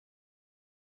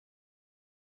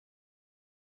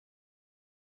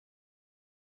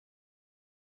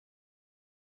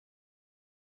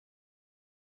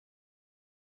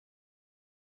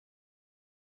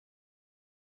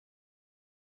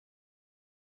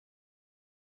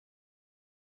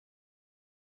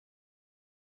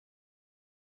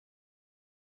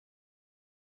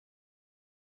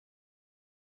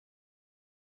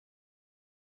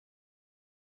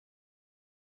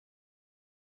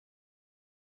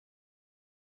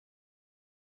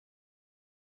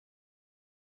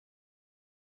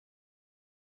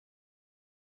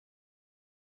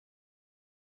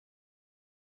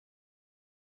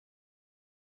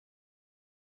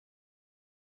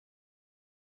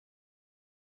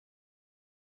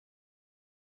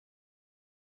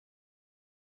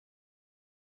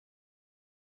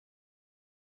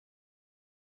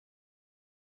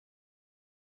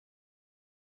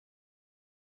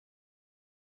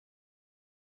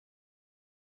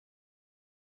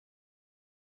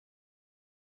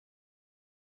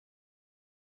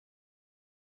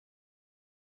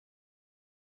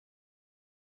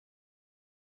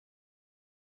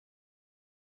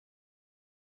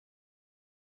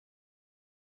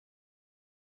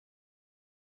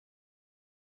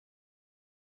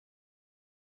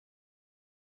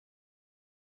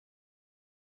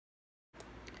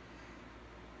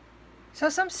So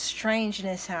some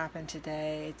strangeness happened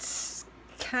today. It's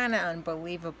kind of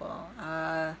unbelievable.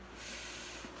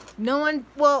 No one,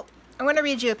 well, I'm going to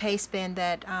read you a Pastebin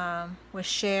that was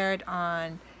shared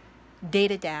on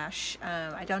Data Dash.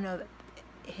 I don't know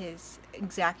his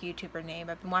exact YouTuber name.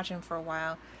 I've been watching him for a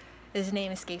while. His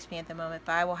name escapes me at the moment,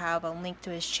 but I will have a link to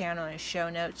his channel in his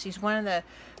show notes. He's one of the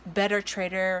better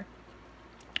trader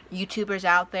YouTubers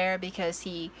out there because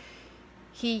he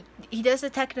does the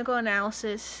technical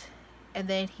analysis, and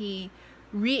then he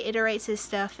reiterates his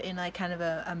stuff in like kind of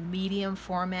a medium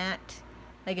format,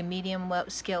 like a medium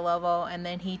skill level, and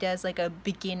then he does like a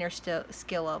beginner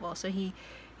skill level. So he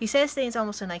says things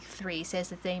almost in like three. He says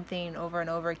the same thing over and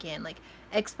over again, like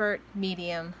expert,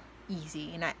 medium,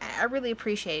 easy. And I really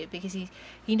appreciate it because he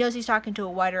knows he's talking to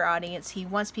a wider audience. He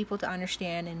wants people to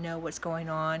understand and know what's going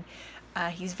on.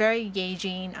 He's very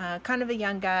engaging, kind of a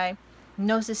young guy,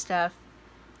 knows his stuff,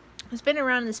 has been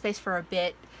around in the space for a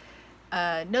bit,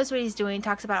 knows what he's doing,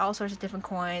 talks about all sorts of different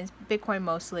coins, Bitcoin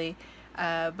mostly,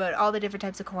 but all the different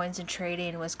types of coins and trading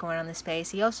and what's going on in the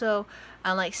space. He also,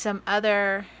 unlike some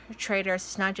other traders,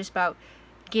 it's not just about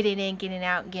getting in, getting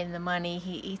out, and getting the money.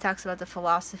 He talks about the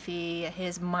philosophy,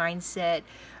 his mindset,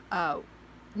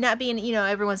 not being, you know,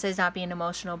 everyone says not being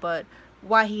emotional, but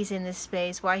why he's in this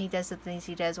space, why he does the things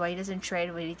he does, why he doesn't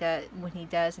trade when he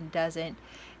does and doesn't.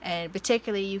 And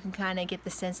particularly you can kind of get the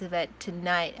sense of it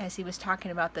tonight as he was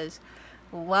talking about those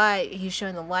he's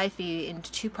showing the live feed in a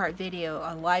two-part video,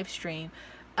 a live stream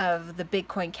of the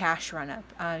Bitcoin Cash run-up.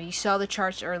 You saw the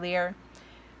charts earlier.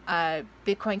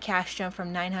 Bitcoin Cash jumped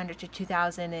from 900 to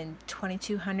 2,000 and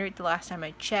 2,200 the last time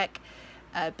I checked.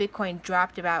 Bitcoin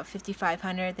dropped about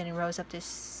 5,500, then it rose up to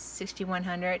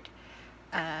 6,100.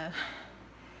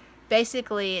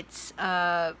 Basically, it's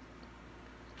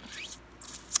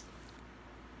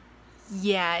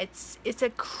yeah, it's a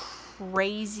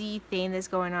crazy thing that's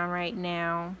going on right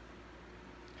now.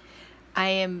 I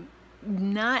am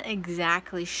not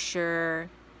exactly sure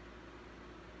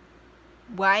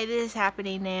why this is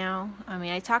happening now. I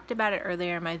mean, I talked about it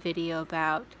earlier in my video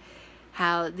about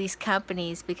how these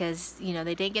companies, because, you know,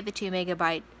 they didn't get the 2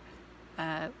 megabyte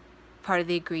part of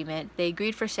the agreement. They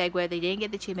agreed for SegWit. They didn't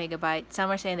get the 2 megabyte. Some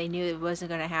are saying they knew it wasn't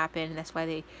going to happen, and that's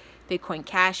why Bitcoin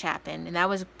Cash happened. And that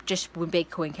was just when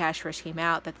Bitcoin Cash first came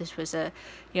out, that this was a,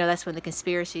 you know, that's when the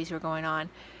conspiracies were going on.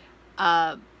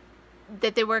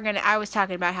 That they were going to, I was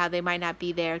talking about how they might not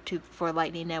be there for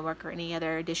Lightning Network or any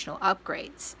other additional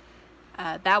upgrades.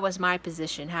 That was my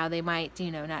position, how they might,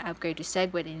 you know, not upgrade to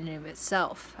SegWit in and of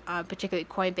itself. Particularly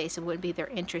Coinbase, it wouldn't be their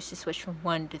interest to switch from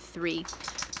 1 to 3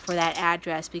 for that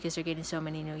address because they're getting so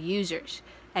many new users.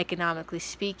 Economically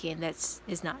speaking,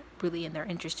 is not really in their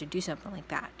interest to do something like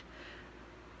that.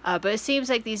 But it seems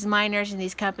like these miners and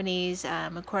these companies,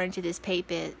 according to this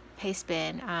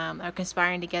Pastebin, are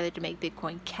conspiring together to make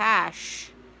Bitcoin Cash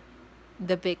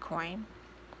the Bitcoin,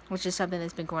 which is something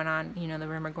that's been going on, you know, the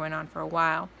rumor going on for a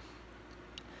while,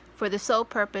 for the sole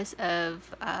purpose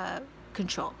of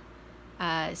control,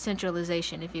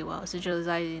 centralization, if you will,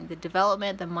 centralizing the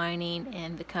development, the mining,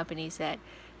 and the companies that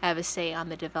have a say on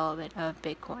the development of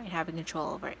Bitcoin, having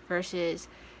control over it, versus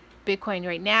Bitcoin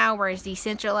right now, where it's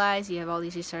decentralized. You have all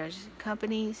these decentralized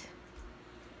companies.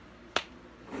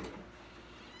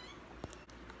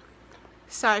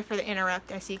 Sorry for the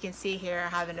interrupt. As you can see here,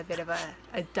 having a bit of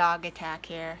a dog attack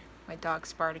here. My dog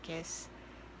Spartacus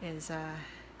is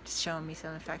just showing me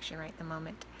some affection right at the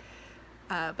moment.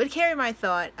 But carry my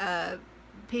thought,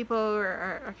 people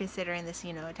are considering this,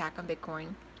 you know, attack on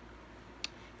Bitcoin,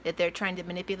 that they're trying to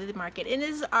manipulate the market. And it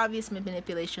is obvious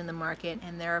manipulation of the market,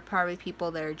 and there are probably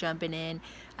people that are jumping in,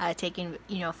 taking,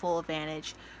 you know, full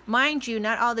advantage. Mind you,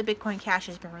 not all the Bitcoin Cash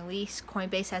has been released.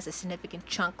 Coinbase has a significant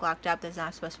chunk locked up that's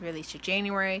not supposed to be released to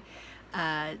January.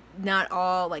 Not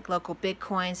all, like, local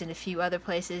Bitcoins and a few other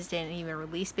places didn't even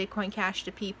release Bitcoin Cash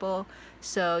to people.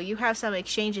 So you have some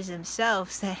exchanges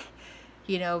themselves that,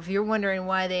 you know, if you're wondering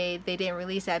why they didn't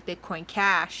release that Bitcoin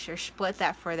Cash or split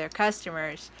that for their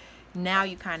customers, now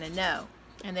you kind of know.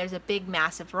 And there's a big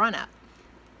massive run up,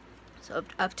 so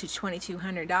up to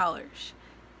 $2,200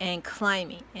 and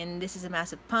climbing. And this is a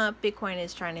massive pump. Bitcoin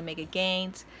is trying to make a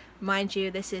gains. Mind you,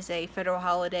 this is a federal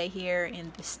holiday here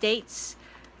in the States,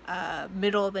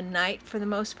 middle of the night for the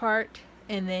most part,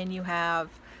 and then you have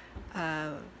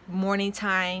morning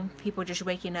time, people just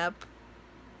waking up.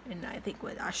 And I think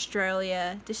with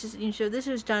Australia, this is, you know, this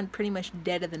was done pretty much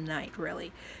dead of the night,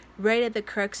 really, right at the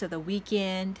crux of the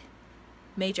weekend,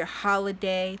 major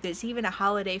holiday. There's even a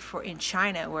holiday in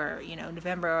China where, you know,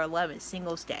 November 11th,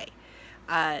 Singles Day.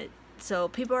 So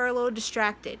people are a little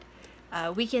distracted.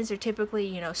 Weekends are typically,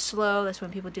 you know, slow. That's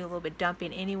when people do a little bit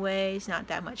dumping anyways. Not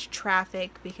that much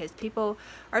traffic because people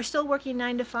are still working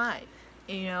 9 to 5,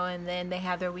 you know, and then they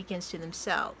have their weekends to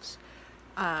themselves.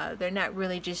 They're not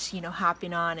really just, you know,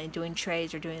 hopping on and doing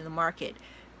trades or doing the market.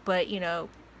 But, you know,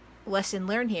 lesson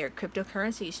learned here,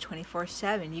 cryptocurrency is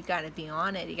 24/7. You got to be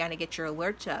on it. You got to get your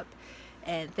alerts up.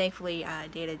 And thankfully,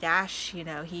 Data Dash, you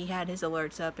know, he had his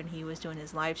alerts up and he was doing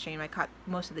his live stream. I caught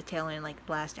most of the tail end, like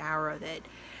the last hour of it.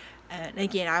 And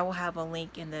again, I will have a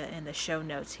link in the show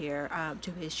notes here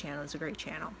to his channel. It's a great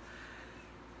channel.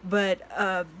 But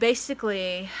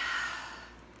basically,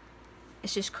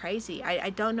 it's just crazy. I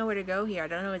don't know where to go here. I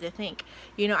don't know what to think.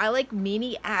 You know, I like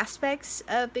many aspects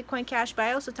of Bitcoin Cash, but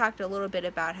I also talked a little bit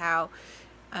about how,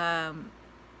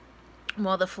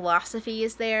 while the philosophy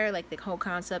is there, like the whole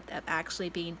concept of actually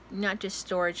being not just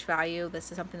storage value,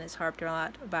 this is something that's harped a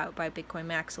lot about by Bitcoin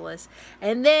Maximalists,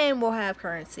 and then we'll have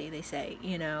currency, they say,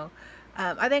 you know.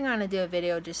 I think I'm going to do a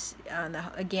video just on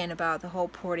again about the whole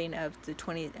porting of the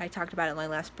 20, I talked about it in my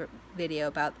last video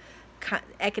about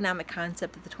economic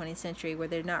concept of the 20th century, where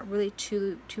they're not really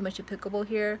too much applicable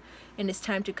here, and it's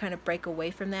time to kind of break away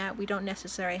from that. We don't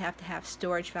necessarily have to have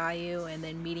storage value and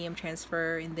then medium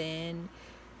transfer and then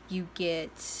you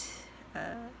get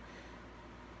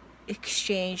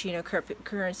exchange, you know,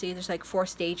 currency. There's like 4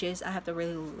 stages. I have to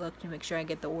really look to make sure I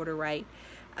get the order right.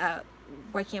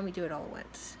 Why can't we do it all at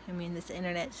once? I mean, this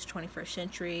internet is 21st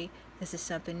century. This is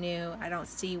something new. I don't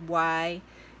see why,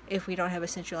 if we don't have a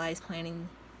centralized planning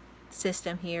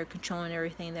system here controlling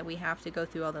everything, that we have to go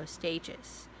through all those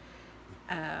stages.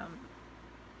 But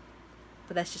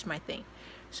that's just my thing.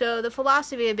 So the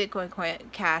philosophy of Bitcoin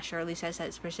Cash, or at least as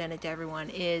it's presented to everyone,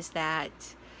 is that,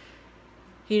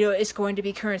 you know, it's going to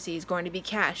be currency, it's going to be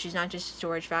cash. It's not just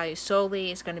storage value solely.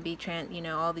 It's going to be, you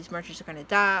know, all these merchants are going to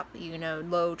adopt, you know,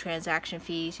 low transaction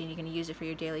fees, and you're going to use it for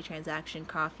your daily transaction,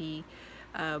 coffee,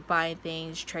 buying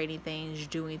things, trading things,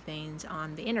 doing things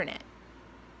on the internet.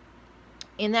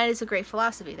 And that is a great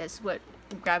philosophy. That's what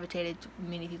gravitated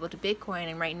many people to Bitcoin.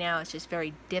 And right now it's just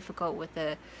very difficult with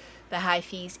the high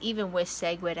fees. Even with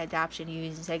SegWit adoption,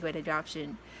 using SegWit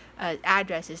adoption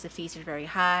addresses, the fees are very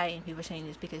high, and people are saying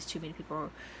it's because too many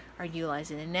people are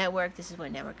utilizing the network. This is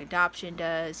what network adoption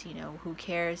does. You know, who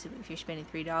cares if you're spending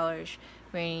 $3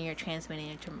 when you're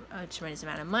transmitting a tremendous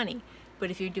amount of money? But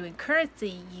if you're doing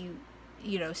currency,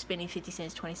 you know, spending 50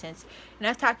 cents, 20 cents. And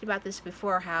I've talked about this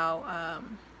before, how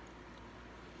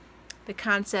the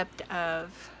concept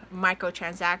of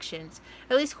microtransactions,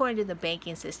 at least according to the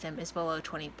banking system, is below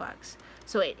 20 bucks.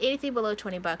 So anything below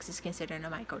 20 bucks is considered a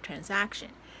microtransaction.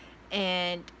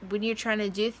 And when you're trying to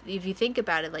do, if you think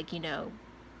about it, like, you know,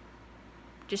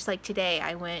 just like today,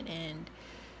 I went and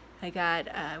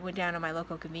I went down to my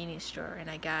local convenience store and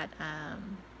I got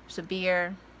some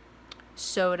beer,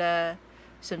 soda,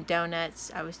 some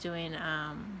donuts. I was doing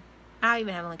I'll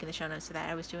even have a link in the show notes to that.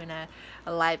 I was doing a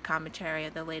live commentary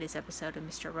of the latest episode of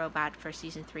Mr. Robot for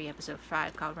season 3, episode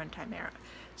 5, called Runtime Era.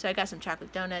 So I got some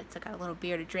chocolate donuts. I got a little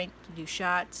beer to drink, to do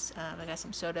shots. I got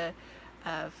some soda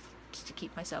just to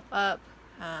keep myself up,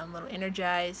 a little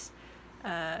energized.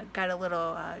 Got a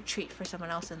little treat for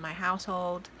someone else in my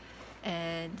household,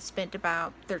 and spent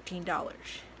about $13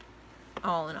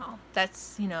 all in all.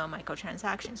 That's, you know, a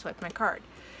microtransaction. Swiped my card.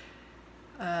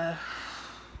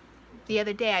 The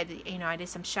other day, I did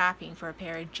some shopping for a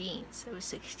pair of jeans. It was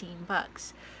 16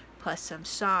 bucks, plus some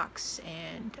socks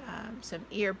and some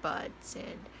earbuds,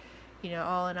 and, you know,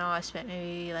 all in all, I spent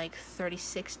maybe like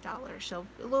 $36. So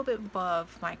a little bit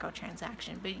above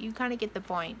microtransaction, but you kind of get the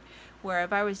point. Where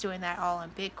if I was doing that all in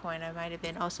Bitcoin, I might have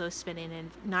been also spending, and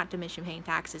not to mention paying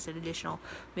taxes, an additional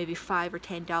maybe $5 or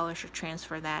 $10 to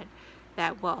transfer that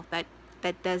wealth.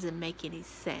 That doesn't make any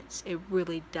sense. It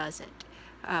really doesn't.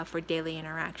 For daily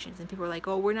interactions. And people are like,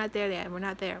 oh, we're not there yet, we're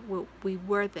not there. Well, we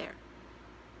were there.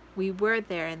 We were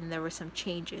there, and then there were some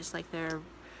changes, like their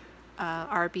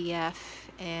RBF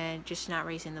and just not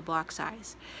raising the block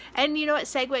size. And you know what,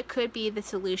 SegWit could be the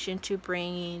solution to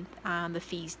bringing the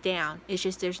fees down. It's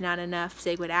just there's not enough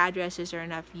SegWit addresses or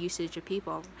enough usage of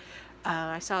people.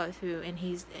 I saw it through, and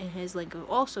his link will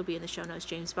also be in the show notes,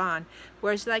 James Bond,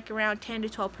 where it's like around 10 to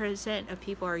 12% of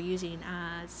people are using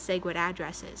SegWit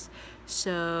addresses.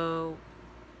 So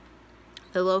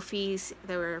the low fees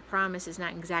that were promised is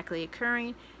not exactly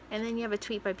occurring. And then you have a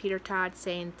tweet by Peter Todd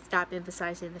saying, stop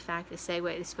emphasizing the fact that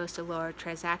SegWit is supposed to lower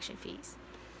transaction fees.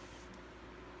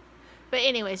 But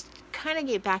anyways, kind of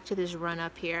get back to this run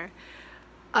up here.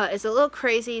 It's a little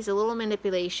crazy. It's a little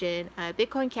manipulation.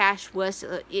 Bitcoin Cash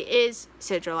is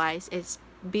centralized. It's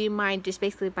being mined just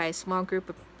basically by a small group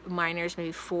of miners,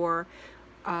 maybe 4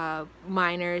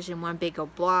 miners in one big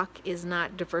old block is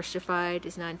not diversified.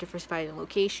 It's not diversified in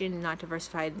location, not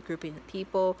diversified in the grouping of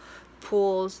people,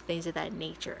 pools, things of that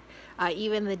nature.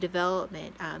 Even the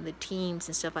development, the teams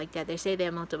and stuff like that. They say they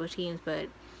have multiple teams, but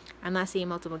I'm not seeing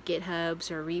multiple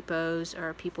GitHubs or repos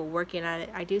or people working on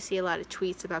it. I do see a lot of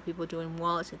tweets about people doing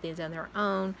wallets and things on their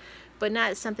own, but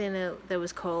not something that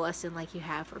was coalescing like you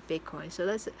have for Bitcoin. So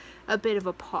that's a bit of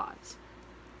a pause.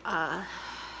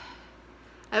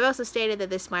 I've also stated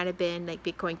that this might have been like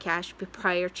Bitcoin Cash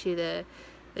prior to the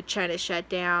China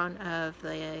shutdown of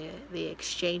the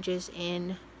exchanges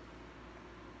in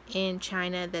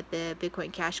China, that the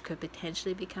Bitcoin Cash could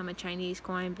potentially become a Chinese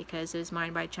coin because it was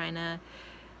mined by China.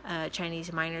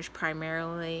 Chinese miners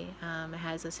primarily. It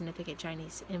has a significant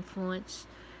Chinese influence.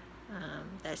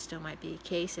 That still might be the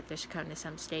case if there's kind of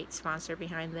some state sponsor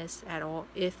behind this at all.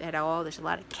 If at all, there's a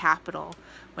lot of capital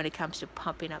when it comes to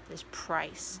pumping up this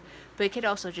price. But it could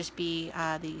also just be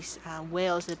these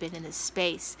whales that have been in this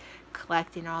space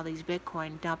collecting all these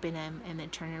Bitcoin, dumping them, and then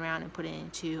turning around and putting it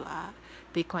into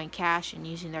Bitcoin Cash and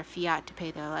using their fiat to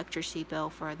pay the electricity bill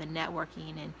for the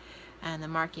networking and the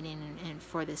marketing and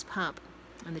for this pump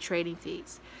and the trading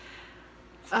fees.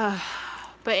 But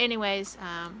anyways,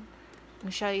 I'm going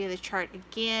to show you the chart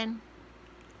again.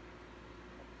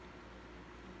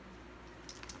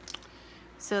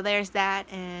 So there's that,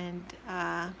 and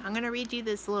I'm going to read you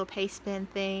this little Pastebin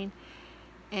thing,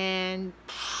 and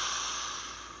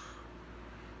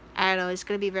I don't know, it's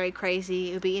going to be very crazy.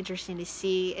 It'll be interesting to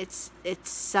see. It's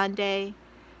Sunday.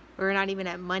 We're not even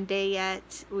at Monday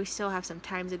yet. We still have some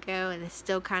time to go, and it's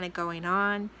still kind of going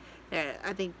on.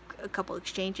 I think a couple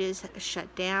exchanges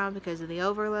shut down because of the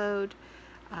overload.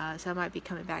 Some might be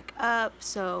coming back up.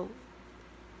 So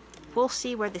we'll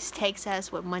see where this takes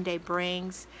us, what Monday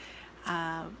brings.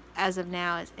 As of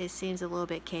now, it seems a little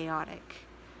bit chaotic.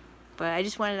 But I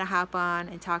just wanted to hop on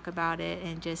and talk about it.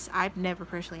 And I've never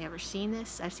personally ever seen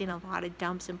this. I've seen a lot of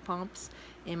dumps and pumps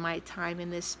in my time in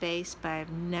this space, but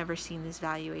I've never seen this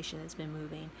valuation that's been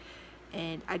moving.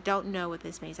 And I don't know what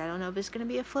this means. I don't know if it's going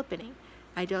to be a flippening.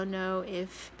 I don't know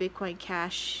if Bitcoin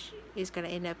Cash is going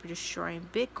to end up destroying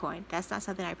Bitcoin. That's not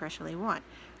something I personally want.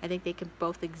 I think they can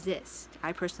both exist.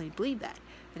 I personally believe that.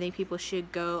 I think people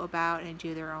should go about and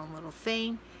do their own little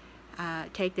thing,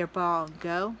 take their ball and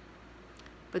go.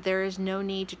 But there is no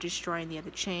need to destroy the other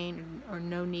chain, or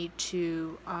no need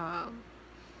to,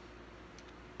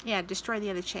 destroy the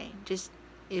other chain. Just,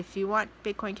 if you want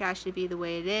Bitcoin Cash to be the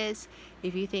way it is,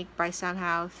 if you think by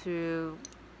somehow through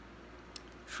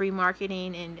free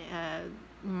marketing and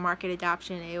market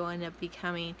adoption, it will end up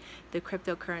becoming the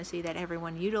cryptocurrency that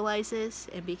everyone utilizes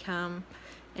and become,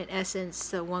 in essence,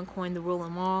 the one coin, the rule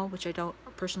them all, which I don't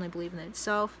personally believe in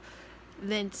itself,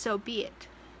 then so be it.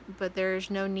 But there's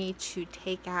no need to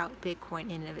take out Bitcoin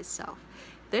in and of itself.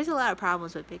 There's a lot of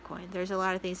problems with Bitcoin. There's a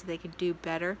lot of things that they can do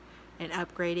better, and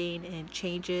upgrading and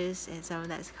changes, and some of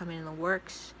that's coming in the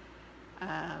works.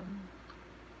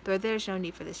 But there's no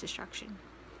need for this destruction,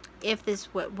 if this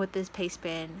what this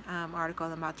Pastebin article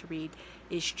I'm about to read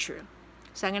is true.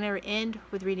 So I'm going to end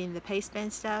with reading the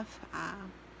Pastebin stuff.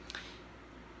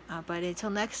 But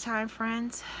until next time,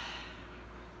 friends,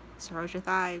 it's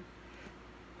Hiroja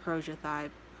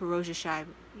Shive.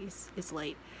 It's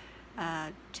late.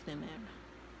 To the moon.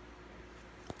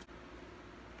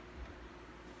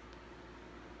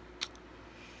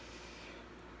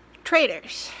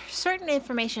 Traders, certain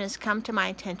information has come to my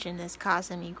attention that's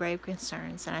causing me grave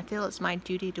concerns, and I feel it's my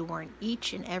duty to warn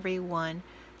each and every one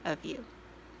of you.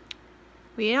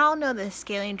 We all know that the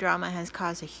scaling drama has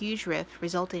caused a huge rift,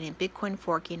 resulting in Bitcoin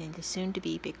forking into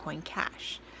soon-to-be Bitcoin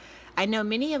Cash. I know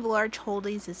many have large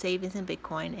holdings and savings in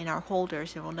Bitcoin and are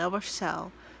holders and will never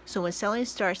sell, so when selling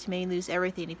starts, you may lose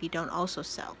everything if you don't also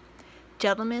sell.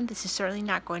 Gentlemen, this is certainly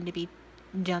not going to be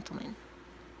gentlemen.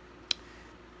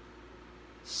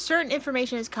 Certain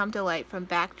information has come to light from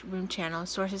backroom channels,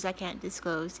 sources I can't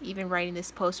disclose. Even writing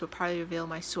this post will probably reveal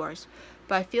my source,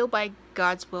 but I feel by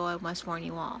God's will I must warn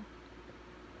you all.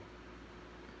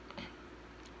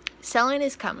 Selling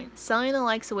is coming, selling the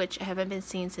likes of which haven't been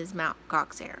seen since Mt.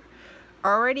 Gox era.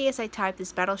 Already as I type,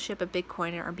 this battleship of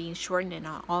Bitcoin are being shortened in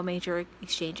all major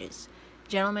exchanges.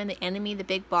 Gentlemen, the enemy, the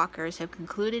big blockers, have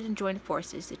concluded and joined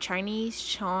forces. The Chinese,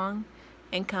 Chong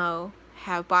and Co.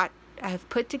 have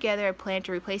put together a plan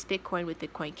to replace Bitcoin with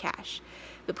Bitcoin Cash.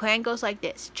 The plan goes like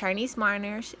this. Chinese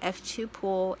miners, F2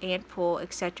 Pool, Ant Pool,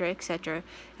 etc.,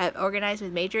 have organized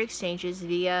with major exchanges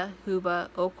via Huba,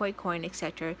 Okoi Coin,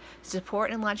 etc., to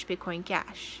support and launch Bitcoin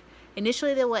Cash.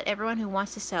 Initially, they'll let everyone who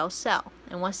wants to sell, sell.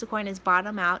 And once the coin is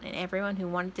bottomed out and everyone who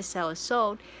wanted to sell is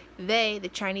sold, They, the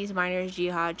Chinese miners,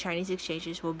 jihad, Chinese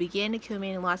exchanges, will begin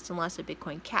accumulating lots and lots of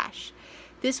Bitcoin Cash.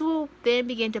 This will then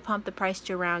begin to pump the price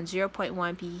to around 0.1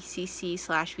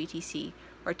 BCC/BTC,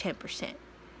 or 10%.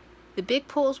 The big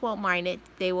pools won't mine it.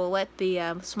 They will let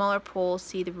the smaller pools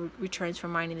see the returns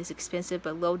from mining this expensive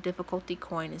but low difficulty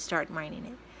coin and start mining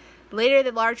it. Later,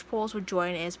 the large pools will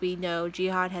join. As we know,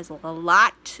 Jihad has a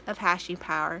lot of hashing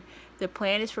power. The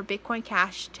plan is for Bitcoin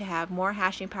Cash to have more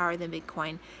hashing power than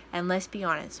Bitcoin, and let's be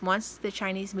honest, once the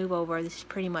Chinese move over, this is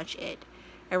pretty much it.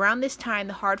 Around this time,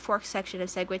 the hard fork section of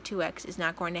SegWit2x is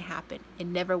not going to happen. It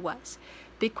never was.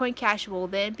 Bitcoin Cash will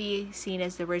then be seen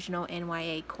as the original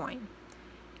NYA coin.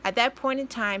 At that point in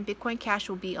time, Bitcoin Cash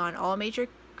will be on all major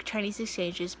Chinese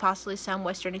exchanges, possibly some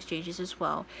Western exchanges as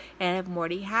well, and have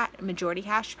majority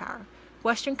hash power.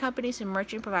 Western companies and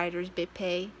merchant providers,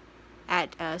 BitPay,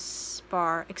 at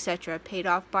Spar, etc., paid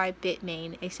off by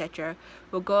Bitmain, etc.,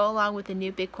 will go along with the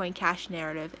new Bitcoin Cash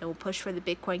narrative and will push for the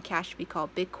Bitcoin Cash to be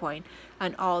called Bitcoin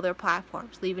on all their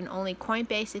platforms, leaving only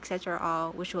Coinbase, etc.,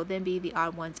 all, which will then be the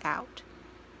odd ones out.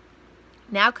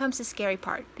 Now comes the scary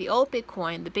part. The old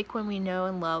Bitcoin, the Bitcoin we know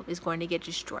and love, is going to get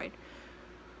destroyed.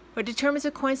 What determines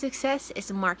a coin's success is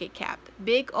the market cap.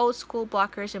 Big old school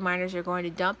blockers and miners are going to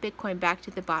dump Bitcoin back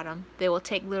to the bottom. They will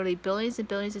take literally billions and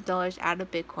billions of dollars out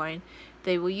of Bitcoin.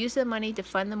 They will use the money to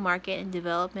fund the market and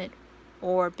development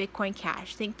or Bitcoin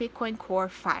Cash. Think Bitcoin Core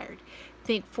fired.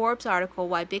 Think Forbes article,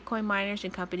 why Bitcoin miners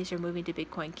and companies are moving to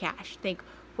Bitcoin Cash. Think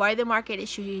why the market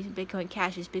is using Bitcoin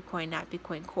Cash is Bitcoin, not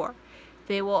Bitcoin Core.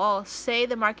 They will all say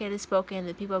the market has spoken and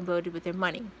the people voted with their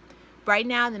money. Right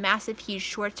now, the massive huge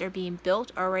shorts are being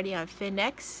built already on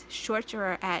FinX. Shorts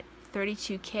are at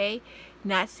 32K,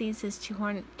 not seen since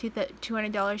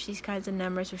 $200, these kinds of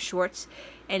numbers of shorts,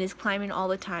 and is climbing all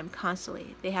the time,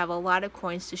 constantly. They have a lot of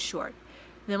coins to short.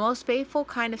 The most painful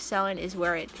kind of selling is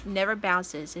where it never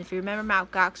bounces. If you remember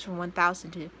Mt. Gox from 1000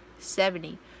 to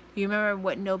 70, you remember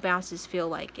what no bounces feel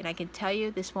like, and I can tell you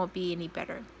this won't be any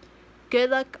better. Good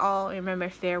luck all, and remember,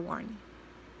 fair warning.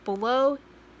 Below,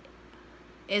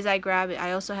 as I grab it,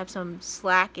 I also have some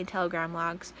Slack and Telegram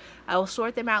logs. I will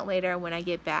sort them out later when I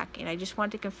get back, and I just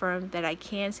want to confirm that I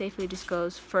can safely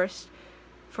disclose first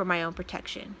for my own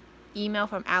protection. Email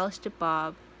from Alice to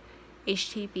Bob,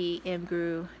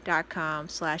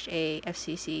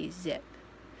 htpmguru.com/afcczip.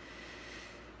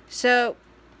 So,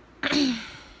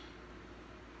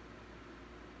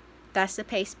 that's the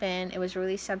Pastebin. It was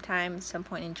released some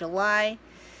point in July.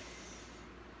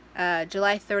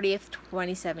 July 30th,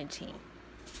 2017.